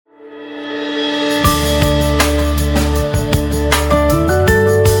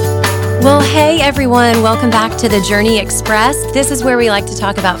everyone. Welcome back to the Journey Express. This is where we like to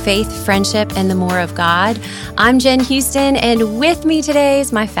talk about faith, friendship, and the more of God. I'm Jen Houston, and with me today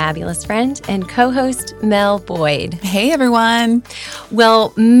is my fabulous friend and co-host, Mel Boyd. Hey, everyone.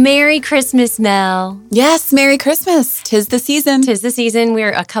 Well, Merry Christmas, Mel. Yes, Merry Christmas. 'Tis the season. 'Tis the season.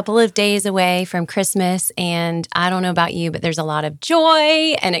 We're a couple of days away from Christmas, and I don't know about you, but there's a lot of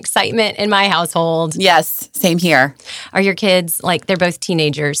joy and excitement in my household. Yes, same here. Are your kids, they're both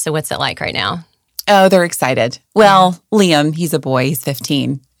teenagers, so what's it like right now? Oh, they're excited. Well, Liam, he's a boy. He's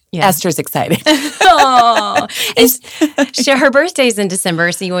 15. Yeah. Esther's excited. Oh, her birthday's in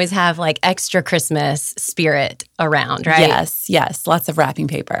December, so you always have extra Christmas spirit around, right? Yes. Lots of wrapping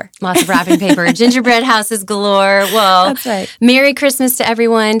paper. Gingerbread houses galore. Well, that's right. Merry Christmas to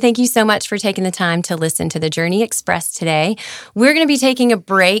everyone. Thank you so much for taking the time to listen to the Journey Express today. We're going to be taking a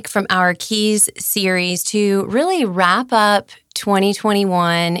break from our Keys series to really wrap up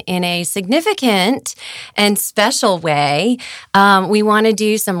 2021 in a significant and special way. We want to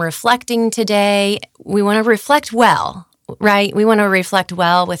do some reflecting today. We want to reflect well, right? We want to reflect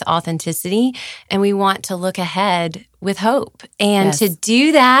well with authenticity, and we want to look ahead with hope. And to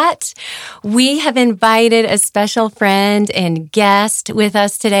do that, we have invited a special friend and guest with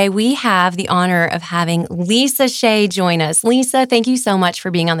us today. We have the honor of having Lisa Shea join us. Lisa, thank you so much for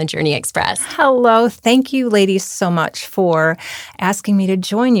being on the Journey Express. Hello. Thank you, ladies, so much for asking me to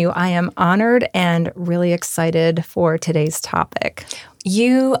join you. I am honored and really excited for today's topic.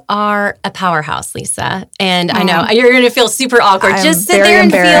 You are a powerhouse, Lisa. And I know you're going to feel super awkward. Just sit there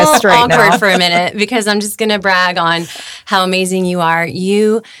and feel awkward for a minute, because I'm just going to brag on how amazing you are.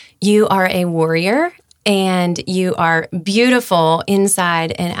 You are a warrior, and you are beautiful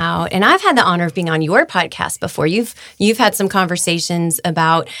inside and out. And I've had the honor of being on your podcast before. You've had some conversations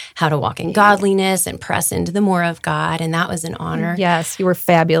about how to walk in godliness and press into the more of God, and that was an honor. Yes, you were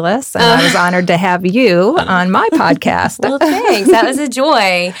fabulous, and I was honored to have you on my podcast. Well, thanks. That was a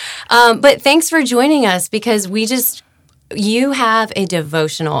joy. But thanks for joining us, because you have a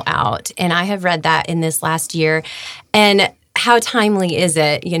devotional out, and I have read that in this last year. And how timely is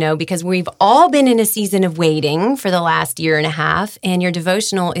it, because we've all been in a season of waiting for the last year and a half, and your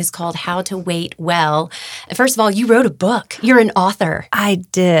devotional is called How to Wait Well. First of all, you wrote a book. You're an author. I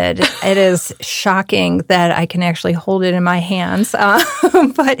did. It is shocking that I can actually hold it in my hands,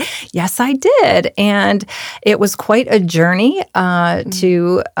 but yes, I did. And it was quite a journey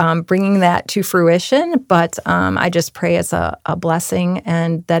to bringing that to fruition, but I just pray it's a blessing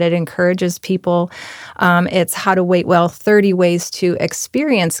and that it encourages people. It's How to Wait Well, 30 ways to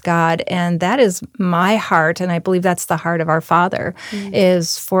experience God, and that is my heart, and I believe that's the heart of our Father,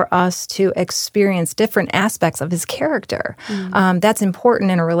 is for us to experience different aspects of His character. That's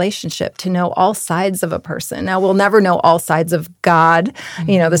important in a relationship, to know all sides of a person. Now, we'll never know all sides of God,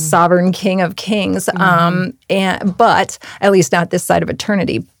 the sovereign King of Kings, but at least not this side of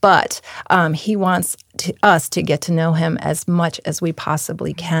eternity, but He wants us to get to know Him as much as we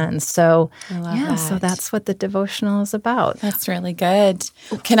possibly can. So, so that's what the devotional is about. That's really good.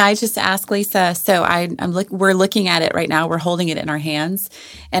 Can I just ask, Lisa? So we're looking at it right now. We're holding it in our hands,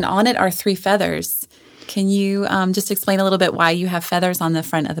 and on it are 3 feathers. Can you just explain a little bit why you have feathers on the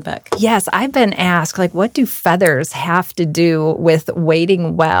front of the book? Yes, I've been asked, what do feathers have to do with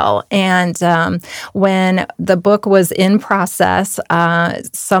waiting well? And when the book was in process,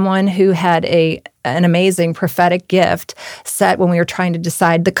 someone who had an amazing prophetic gift said, when we were trying to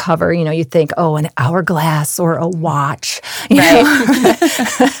decide the cover, you think, an hourglass or a watch.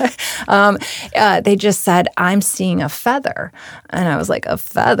 Right. They just said, I'm seeing a feather. And I was like, a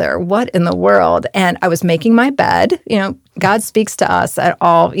feather? What in the world? And I was making my bed. God speaks to us at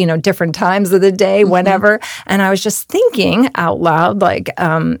all, different times of the day, whenever. And I was just thinking out loud,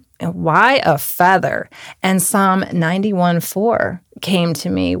 why a feather? And Psalm 91:4 came to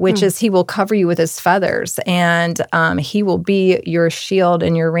me, which is He will cover you with His feathers, and He will be your shield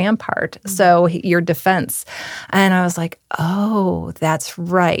and your rampart, so your defense. And I was like, oh, that's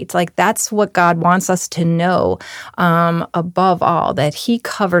right. That's what God wants us to know above all, that He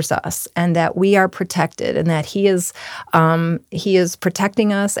covers us and that we are protected, and that He is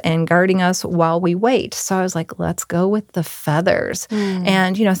protecting us and guarding us while we wait. So I was like, let's go with the feathers.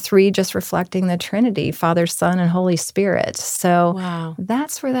 And, 3 just reflecting the Trinity, Father, Son, and Holy Spirit. So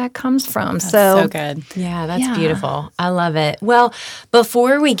that's where that comes from. That's so good. Yeah, that's beautiful. I love it. Well,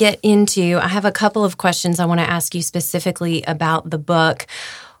 before we get into, I have a couple of questions I want to ask you specifically about the book.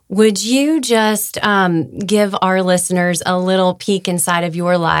 Would you just give our listeners a little peek inside of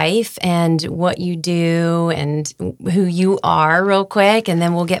your life and what you do and who you are real quick, and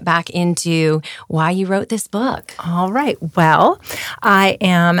then we'll get back into why you wrote this book. All right. Well, I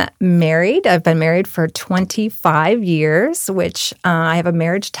am married. I've been married for 25 years, which I have a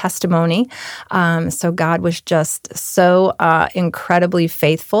marriage testimony. So God was just so incredibly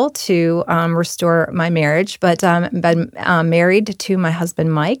faithful to restore my marriage. But I've been married to my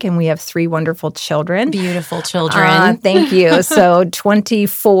husband, Mike, and we have 3 wonderful children. Beautiful children. Thank you. So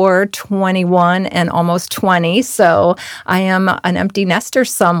 24, 21, and almost 20. So I am an empty nester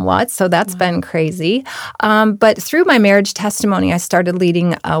somewhat. So that's been crazy. But through my marriage testimony, I started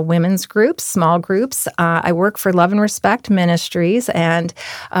leading women's groups, small groups. I work for Love and Respect Ministries, and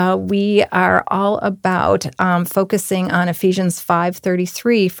we are all about focusing on Ephesians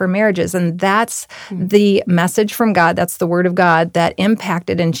 5:33 for marriages. And that's the message from God. That's the word of God that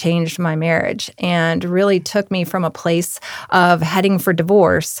impacted and changed my marriage and really took me from a place of heading for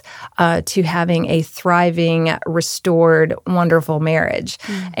divorce to having a thriving, restored, wonderful marriage.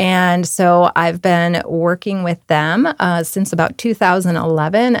 And so I've been working with them since about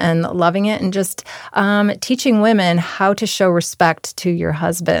 2011 and loving it, and just teaching women how to show respect to your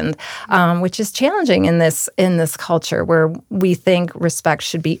husband, which is challenging in this culture where we think respect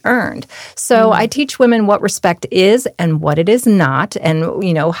should be earned. So I teach women what respect is and what it is not,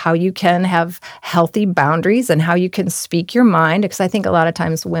 and how you can have healthy boundaries and how you can speak your mind. Because I think a lot of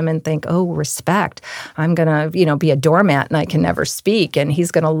times women think, oh, respect, I'm going to, be a doormat and I can never speak and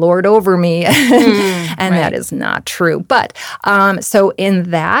he's going to lord over me. And that is not true. But so in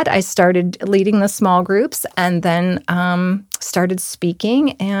that, I started leading the small groups and then started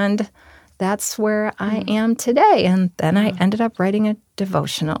speaking, and that's where I am today. And then I ended up writing a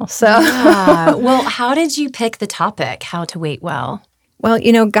devotional. So, Well, how did you pick the topic, how to wait well? Well,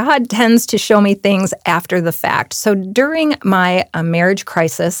 God tends to show me things after the fact. So during my marriage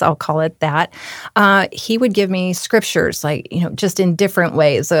crisis, I'll call it that, he would give me scriptures, just in different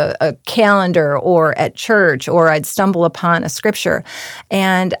ways, a calendar or at church, or I'd stumble upon a scripture.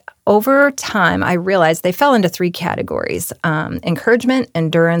 And over time, I realized they fell into 3 categories: encouragement,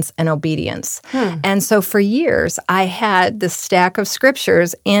 endurance, and obedience. And so for years, I had this stack of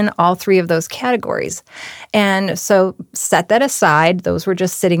scriptures in all 3 of those categories. And so set that aside. Those were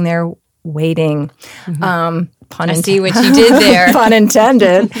just sitting there waiting. I see what you did there. Pun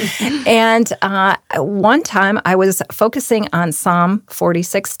intended. And one time I was focusing on Psalm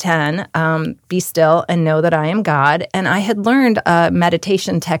 46:10, be still and know that I am God. And I had learned a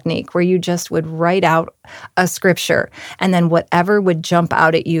meditation technique where you just would write out a scripture, and then whatever would jump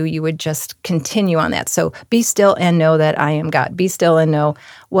out at you, you would just continue on that. So be still and know that I am God. Be still and know.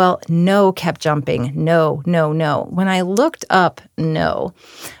 Well, no kept jumping. No, no, no. When I looked up no,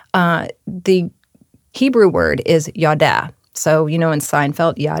 the Hebrew word is yada. So, in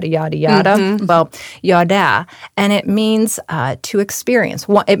Seinfeld, yada, yada, yada. Well, yada. And it means to experience.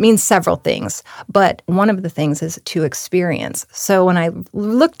 It means several things, but one of the things is to experience. So when I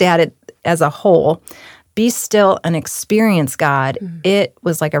looked at it as a whole, be still and experience God, it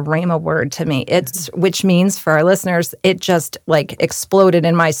was like a rhema word to me. Which means, for our listeners, it just exploded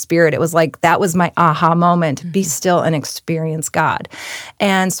in my spirit. It was like, that was my aha moment. Be still and experience God.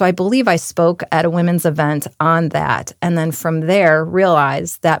 And so I believe I spoke at a women's event on that. And then from there,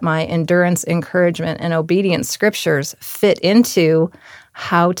 realized that my endurance, encouragement, and obedience scriptures fit into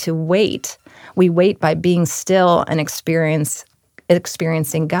how to wait. We wait by being still and experiencing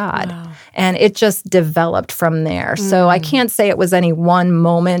God. Wow. And it just developed from there. So I can't say it was any one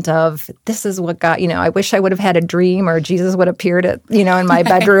moment of, this is what God, I wish I would have had a dream, or Jesus would have appeared at, in my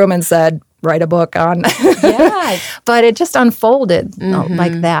bedroom and said, write a book on. Yeah. But it just unfolded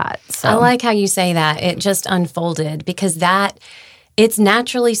like that. So. I like how you say that. It just unfolded, because it's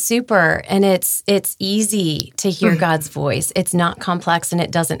naturally super, and it's easy to hear God's voice. It's not complex, and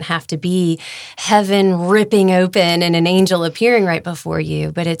it doesn't have to be heaven ripping open and an angel appearing right before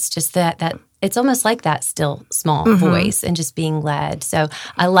you. But it's just that it's almost like that still small voice and just being led. So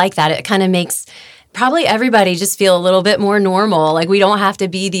I like that. It kind of makes probably everybody just feel a little bit more normal. Like, we don't have to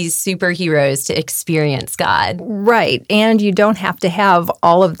be these superheroes to experience God. Right. And you don't have to have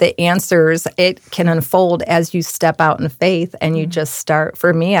all of the answers. It can unfold as you step out in faith and you just start.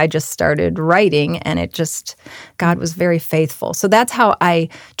 For me, I just started writing, and God was very faithful. So that's how I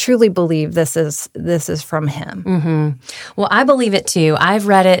truly believe this is from Him. Well, I believe it too. I've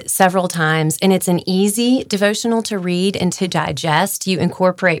read it several times, and it's an easy devotional to read and to digest. You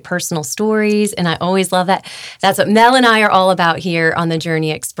incorporate personal stories, and I always love that. That's what Mel and I are all about here on the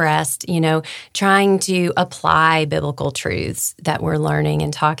Journey Expressed, trying to apply biblical truths that we're learning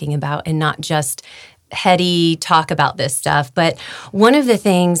and talking about, and not just heady talk about this stuff. But one of the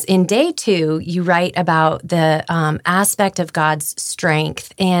things in day 2, you write about the aspect of God's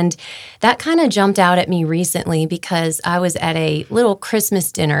strength. And that kind of jumped out at me recently because I was at a little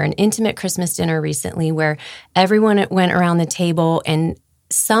Christmas dinner, an intimate Christmas dinner recently, where everyone went around the table and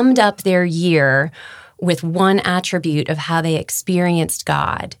summed up their year with one attribute of how they experienced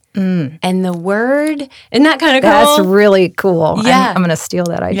God. And the word, isn't that kind of cool? That's really cool. Yeah. I'm going to steal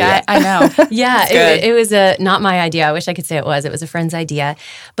that idea. Yeah, I know. Yeah, it was not my idea. I wish I could say it was. It was a friend's idea.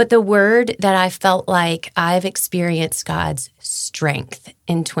 But the word that I felt like I've experienced God's strength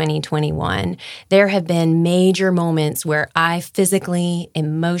in 2021. There have been major moments where I physically,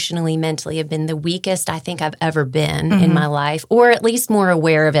 emotionally, mentally have been the weakest I think I've ever been in my life, or at least more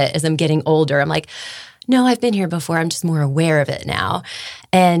aware of it as I'm getting older. I'm like, no, I've been here before. I'm just more aware of it now.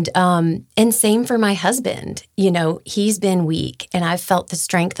 And same for my husband. He's been weak, and I've felt the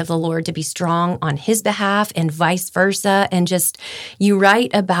strength of the Lord to be strong on his behalf, and vice versa. And just, you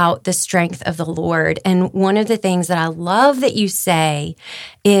write about the strength of the Lord. And one of the things that I love that you say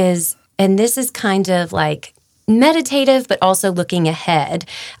is, and this is kind of like meditative, but also looking ahead,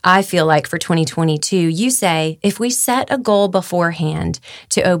 I feel like for 2022, you say, if we set a goal beforehand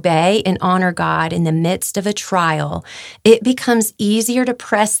to obey and honor God in the midst of a trial, it becomes easier to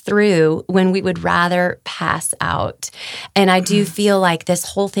press through when we would rather pass out. And I do feel like this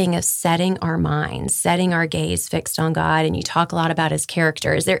whole thing of setting our minds, setting our gaze fixed on God, and you talk a lot about his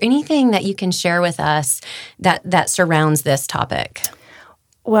character. Is there anything that you can share with us that surrounds this topic?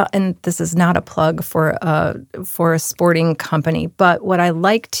 Well, and this is not a plug for a sporting company, but what I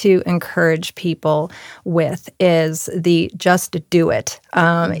like to encourage people with is the just do it.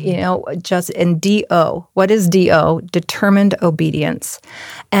 Just in DO. What is DO? Determined obedience.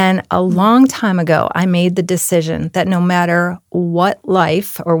 And a long time ago, I made the decision that no matter what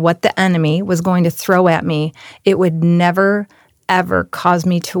life or what the enemy was going to throw at me, it would never, ever cause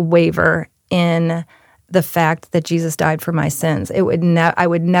me to waver in the fact that Jesus died for my sins. I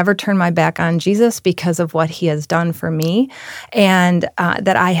would never turn my back on Jesus because of what he has done for me, and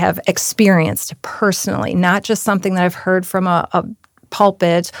that I have experienced personally, not just something that I've heard from a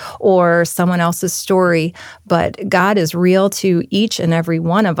pulpit or someone else's story, but God is real to each and every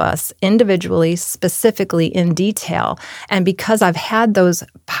one of us individually, specifically in detail. And because I've had those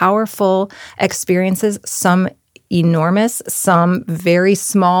powerful experiences, some enormous, some very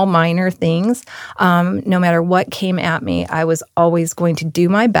small, minor things. No matter what came at me, I was always going to do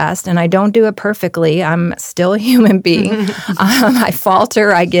my best, and I don't do it perfectly. I'm still a human being. I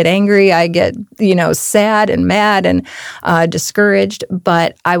falter, I get angry, I get, sad and mad and discouraged,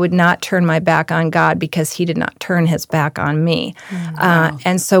 but I would not turn my back on God because he did not turn his back on me. Wow.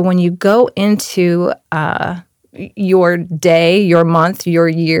 And so when you go into your day, your month, your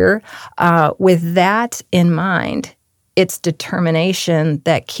year, with that in mind, it's determination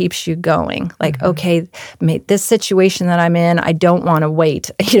that keeps you going. Like, okay, this situation that I'm in, I don't want to wait.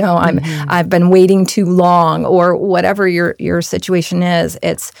 I've been waiting too long, or whatever your situation is.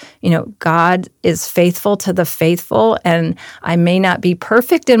 It's, God is faithful to the faithful, and I may not be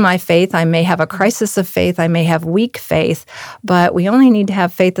perfect in my faith. I may have a crisis of faith. I may have weak faith, but we only need to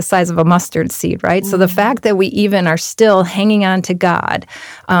have faith the size of a mustard seed, right? So the fact that we even are still hanging on to God,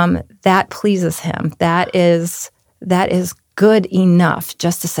 that pleases him. That is good enough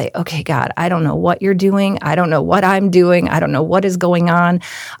just to say, okay, God, I don't know what you're doing. I don't know what I'm doing. I don't know what is going on,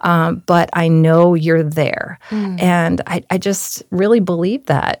 but I know you're there. And I just really believe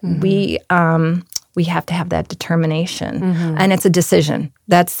that. We have to have that determination, and it's a decision.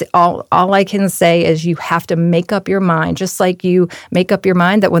 That's all I can say is you have to make up your mind, just like you make up your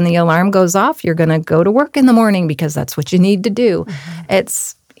mind that when the alarm goes off, you're going to go to work in the morning because that's what you need to do.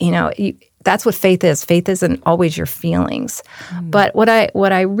 It's, that's what faith is. Faith isn't always your feelings. But what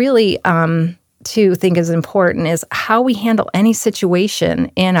I really too think is important is how we handle any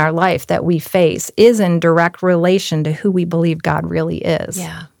situation in our life that we face is in direct relation to who we believe God really is.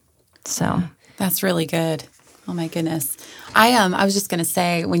 Yeah. So that's really good. Oh my goodness. I was just going to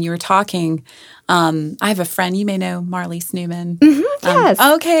say, when you were talking, I have a friend, you may know Marlise Newman. Yes.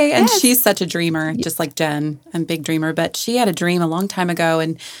 Okay. And yes. she's such a dreamer, just like Jen, a big dreamer. But she had a dream a long time ago.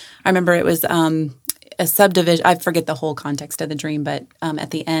 And I remember it was a a subdivision. I forget the whole context of the dream, but at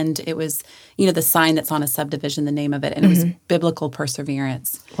the end, it was, the sign that's on a subdivision, the name of it, and it was biblical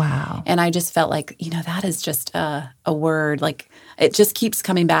perseverance. Wow. And I just felt like, that is just a word. Like, it just keeps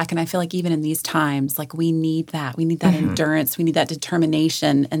coming back. And I feel like even in these times, like, we need that. We need that endurance. We need that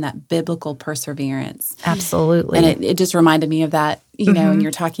determination and that biblical perseverance. Absolutely. And it just reminded me of that, and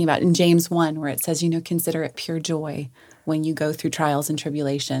you're talking about in James 1, where it says, consider it pure joy when you go through trials and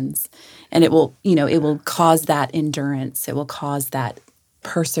tribulations. And it will, it will cause that endurance. It will cause that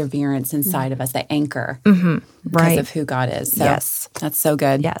perseverance inside of us, that anchor because of who God is. So yes. That's so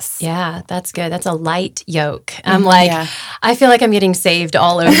good. Yes. Yeah, that's good. That's a light yoke. I'm I feel like I'm getting saved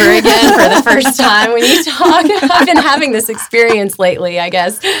all over again for the first time when you talk. I've been having this experience lately, I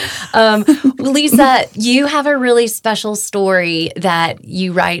guess. Lisa, you have a really special story that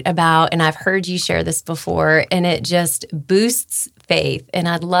you write about, and I've heard you share this before, and it just boosts faith. And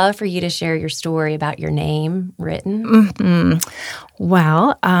I'd love for you to share your story about your name written.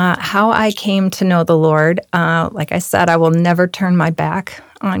 Well, how I came to know the Lord, like I said, I will never turn my back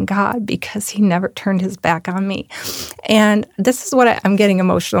on God because he never turned his back on me. And this is what I'm getting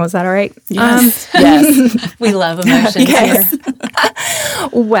emotional. Is that all right? Yes. Yes. We love emotions here.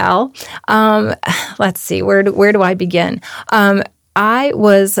 Well, let's see. Where do I begin? I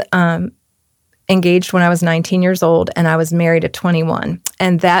was engaged when I was 19 years old, and I was married at 21.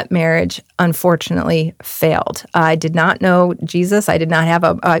 And that marriage, unfortunately, failed. I did not know Jesus. I did not have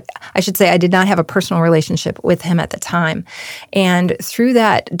I did not have a personal relationship with him at the time. And through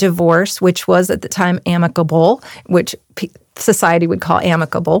that divorce, which was at the time amicable, which society would call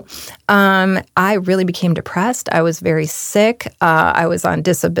amicable, I really became depressed. I was very sick. I was on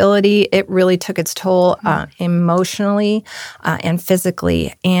disability. It really took its toll emotionally and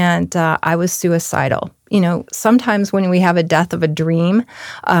physically, and I was suicidal. Sometimes when we have a death of a dream,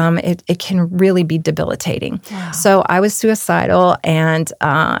 it can really be debilitating. Wow. So I was suicidal, and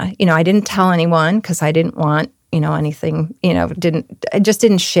I didn't tell anyone because I didn't want anything. I just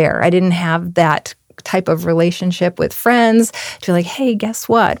didn't share. I didn't have that type of relationship with friends to like, hey, guess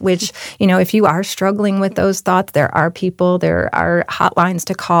what? Which, if you are struggling with those thoughts, there are hotlines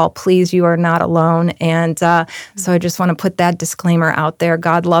to call. Please, you are not alone. And so I just want to put that disclaimer out there.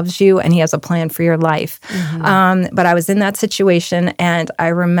 God loves you and he has a plan for your life. But I was in that situation, and I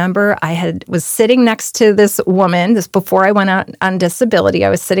remember was sitting next to this woman, before I went out on disability. I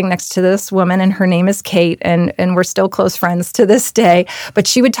was sitting next to this woman, and her name is Kate, and we're still close friends to this day. But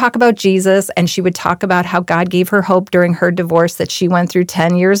she would talk about Jesus, and she would talk about how God gave her hope during her divorce that she went through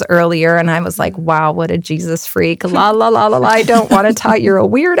 10 years earlier. And I was like, wow, what a Jesus freak. La, la, la, la, la. I don't want to talk. You're a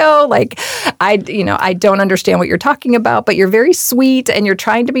weirdo. Like, I don't understand what you're talking about, but you're very sweet and you're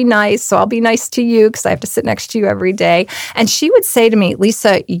trying to be nice. So I'll be nice to you because I have to sit next to you every day. And she would say to me,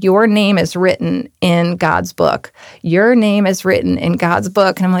 Lisa, your name is written in God's book. Your name is written in God's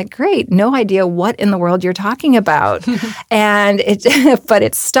book. And I'm like, great. No idea what in the world you're talking about. But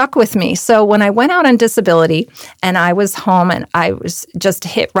it stuck with me. So when I went out on disability and I was home and I was just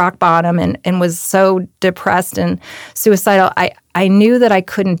hit rock bottom and was so depressed and suicidal, I knew that I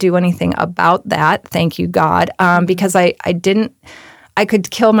couldn't do anything about that. Thank you, God, because I could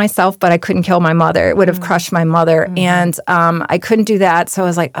kill myself, but I couldn't kill my mother. It would have crushed my mother. And I couldn't do that. So I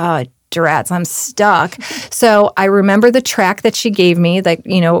was like, oh, drats, I'm stuck. So I remember the track that she gave me, that,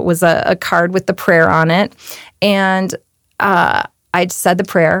 it was a card with the prayer on it. And I said the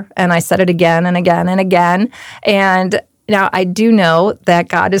prayer, and I said it again and again and again. And now I do know that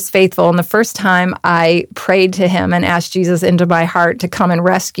God is faithful. And the first time I prayed to him and asked Jesus into my heart to come and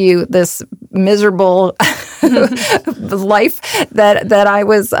rescue this miserable life that I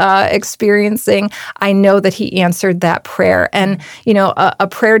was experiencing, I know that he answered that prayer. And, a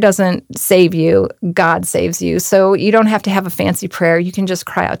prayer doesn't save you. God saves you. So you don't have to have a fancy prayer. You can just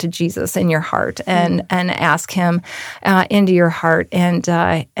cry out to Jesus in your heart and ask him into your heart,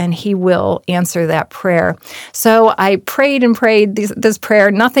 and he will answer that prayer. So I prayed and prayed this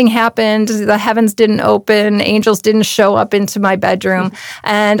prayer. Nothing happened. The heavens didn't open. Angels didn't show up into my bedroom.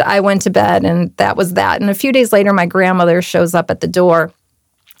 And I went to bed, and that was that. And a few days later, my grandmother shows up at the door.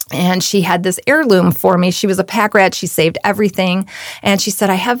 And she had this heirloom for me. She was a pack rat. She saved everything. And she said,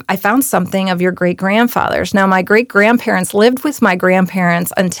 I found something of your great-grandfather's. Now, my great-grandparents lived with my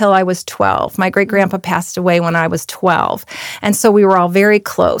grandparents until I was 12. My great-grandpa passed away when I was 12. And so we were all very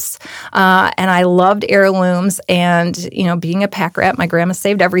close. And I loved heirlooms. And, being a pack rat, my grandma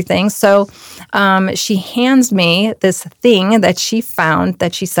saved everything. So she hands me this thing that she found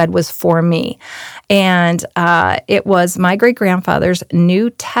that she said was for me. And it was my great-grandfather's New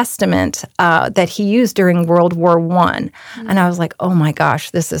Testament Testament that he used during World War I. And I was like, oh my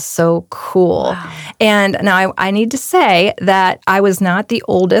gosh, this is so cool. Wow. And now I need to say that I was not the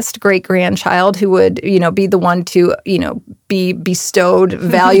oldest great-grandchild who would, be the one to, be bestowed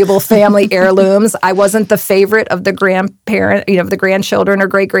valuable family heirlooms. I wasn't the favorite of the the grandchildren or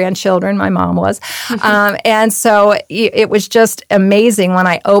great-grandchildren. My mom was. And so it was just amazing. When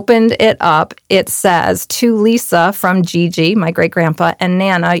I opened it up, it says, to Lisa from Gigi, my great-grandpa, and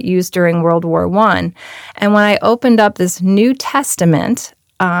Nana, used during World War I. And when I opened up this New Testament,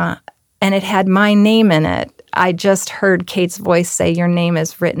 and it had my name in it, I just heard Kate's voice say, your name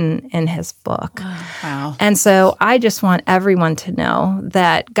is written in his book. Wow. And so I just want everyone to know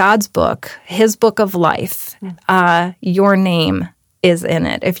that God's book, his book of life, your name is in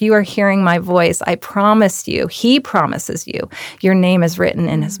it. If you are hearing my voice, I promise you, he promises you, your name is written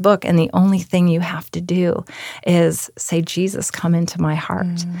in his book. And the only thing you have to do is say, Jesus, come into my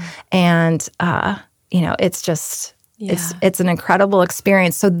heart. And, it's just... Yeah. It's an incredible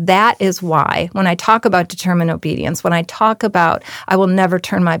experience. So that is why when I talk about determined obedience, when I talk about I will never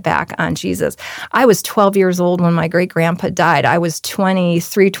turn my back on Jesus, I was 12 years old when my great-grandpa died. I was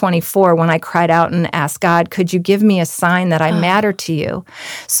 23, 24 when I cried out and asked God, could you give me a sign that I matter to you?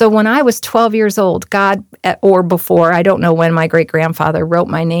 So when I was 12 years old, God, or before, I don't know when my great-grandfather wrote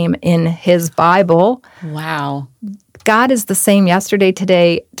my name in his Bible. Wow. God is the same yesterday,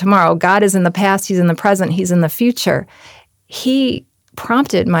 today, tomorrow. God is in the past, he's in the present, he's in the future. He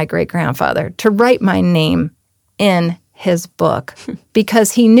prompted my great-grandfather to write my name in his book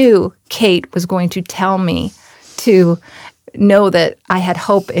because he knew Kate was going to tell me to know that I had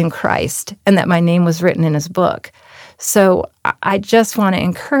hope in Christ and that my name was written in his book. So I just want to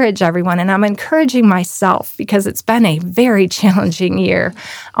encourage everyone, and I'm encouraging myself because it's been a very challenging year,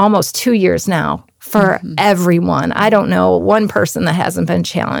 almost 2 years now, for everyone. I don't know one person that hasn't been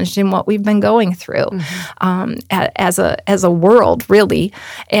challenged in what we've been going through as a world, really.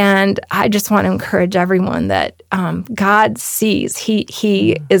 And I just want to encourage everyone that God sees.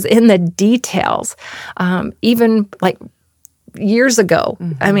 He is in the details, even like years ago.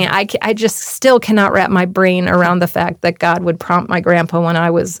 I mean, I just still cannot wrap my brain around the fact that God would prompt my grandpa when I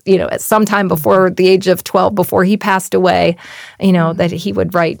was, at some time before the age of 12, before he passed away, that he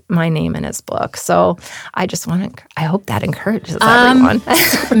would write my name in his book. So I just I hope that encourages everyone.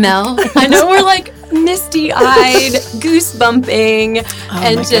 Mel, I know we're like misty-eyed, goose-bumping,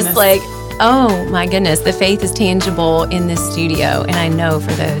 and just goodness. like, oh my goodness, the faith is tangible in this studio. And I know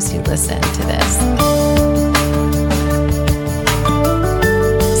for those who listen to this.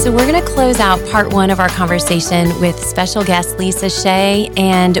 So we're going to close out part 1 of our conversation with special guest Lisa Shea,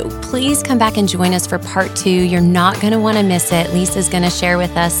 and please come back and join us for part 2. You're not going to want to miss it. Lisa's going to share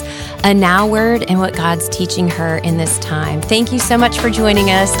with us a now word and what God's teaching her in this time. Thank you so much for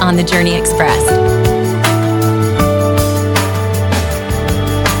joining us on The Journey Expressed.